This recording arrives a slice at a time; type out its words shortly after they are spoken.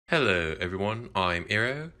Hello everyone, I'm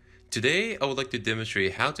I.R.O. Today I would like to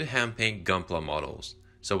demonstrate how to hand paint Gunpla models.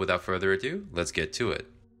 So without further ado, let's get to it.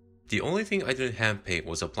 The only thing I didn't hand paint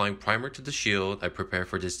was applying primer to the shield I prepared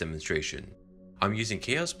for this demonstration. I'm using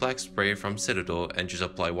Chaos Black spray from Citadel and just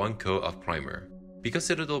apply one coat of primer. Because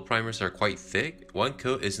Citadel primers are quite thick, one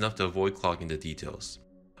coat is enough to avoid clogging the details.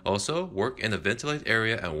 Also, work in a ventilated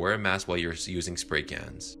area and wear a mask while you're using spray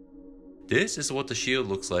cans. This is what the shield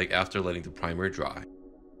looks like after letting the primer dry.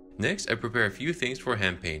 Next, I prepare a few things for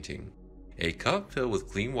hand painting. A cup filled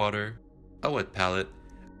with clean water, a wet palette,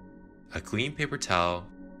 a clean paper towel,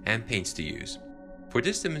 and paints to use. For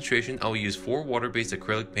this demonstration, I will use 4 water-based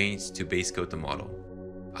acrylic paints to base coat the model.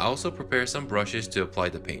 I also prepare some brushes to apply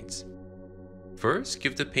the paints. First,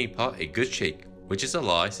 give the paint pot a good shake, which is a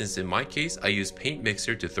lie since in my case I use paint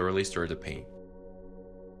mixer to thoroughly stir the paint.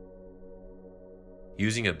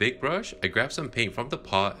 Using a big brush, I grab some paint from the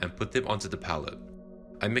pot and put them onto the palette.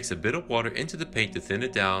 I mix a bit of water into the paint to thin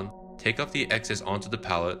it down, take off the excess onto the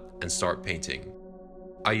palette, and start painting.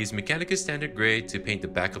 I use Mechanicus standard gray to paint the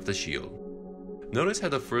back of the shield. Notice how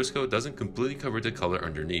the first coat doesn't completely cover the color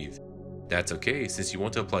underneath. That's okay since you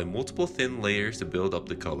want to apply multiple thin layers to build up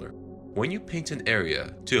the color. When you paint an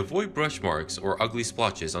area, to avoid brush marks or ugly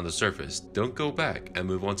splotches on the surface, don't go back and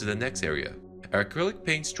move on to the next area. Our acrylic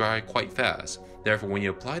paints dry quite fast, therefore when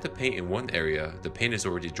you apply the paint in one area, the paint is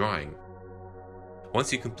already drying.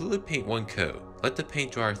 Once you completely paint one coat, let the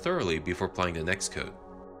paint dry thoroughly before applying the next coat.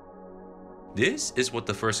 This is what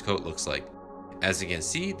the first coat looks like. As you can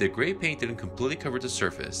see, the gray paint didn't completely cover the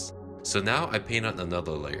surface, so now I paint on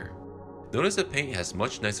another layer. Notice the paint has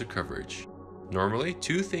much nicer coverage. Normally,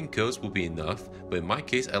 2 thin coats will be enough, but in my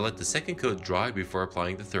case I let the second coat dry before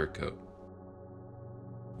applying the third coat.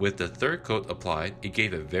 With the third coat applied, it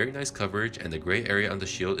gave a very nice coverage and the gray area on the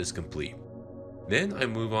shield is complete. Then I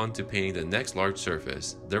move on to painting the next large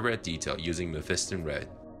surface, the red detail using Mephiston red.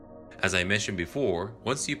 As I mentioned before,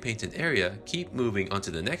 once you paint an area, keep moving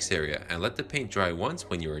onto the next area and let the paint dry once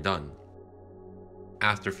when you are done.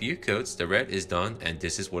 After a few coats, the red is done and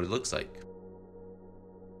this is what it looks like.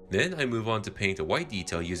 Then I move on to paint the white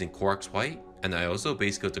detail using Corax white, and I also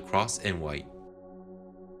base coat the cross in white.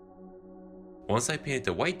 Once I painted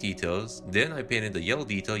the white details, then I painted the yellow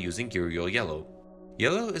detail using Yriel yellow.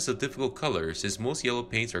 Yellow is a difficult color since most yellow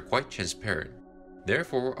paints are quite transparent.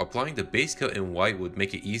 Therefore, applying the base coat in white would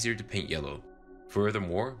make it easier to paint yellow.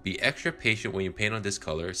 Furthermore, be extra patient when you paint on this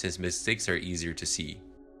color since mistakes are easier to see.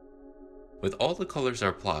 With all the colors are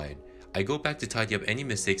applied, I go back to tidy up any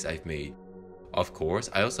mistakes I've made. Of course,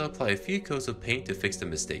 I also apply a few coats of paint to fix the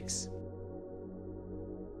mistakes.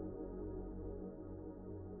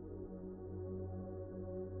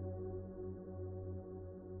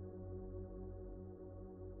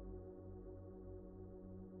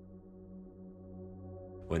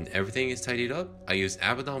 When everything is tidied up, I use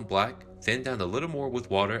Abaddon black, thin down a little more with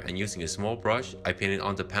water, and using a small brush, I painted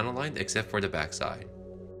on the panel line except for the backside.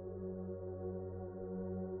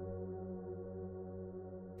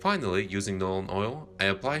 Finally, using Nuln oil, I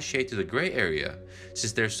apply shade to the gray area.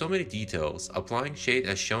 Since there's so many details, applying shade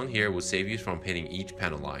as shown here will save you from painting each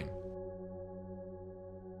panel line.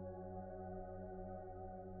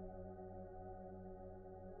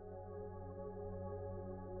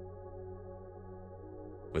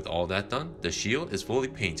 With all that done, the shield is fully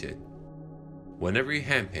painted. Whenever you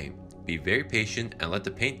hand paint, be very patient and let the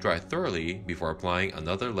paint dry thoroughly before applying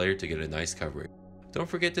another layer to get a nice coverage. Don't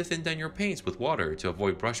forget to thin down your paints with water to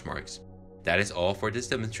avoid brush marks. That is all for this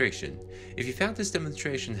demonstration. If you found this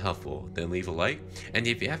demonstration helpful, then leave a like, and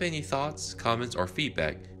if you have any thoughts, comments, or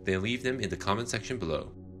feedback, then leave them in the comment section below.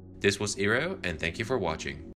 This was I.R.O, and thank you for watching.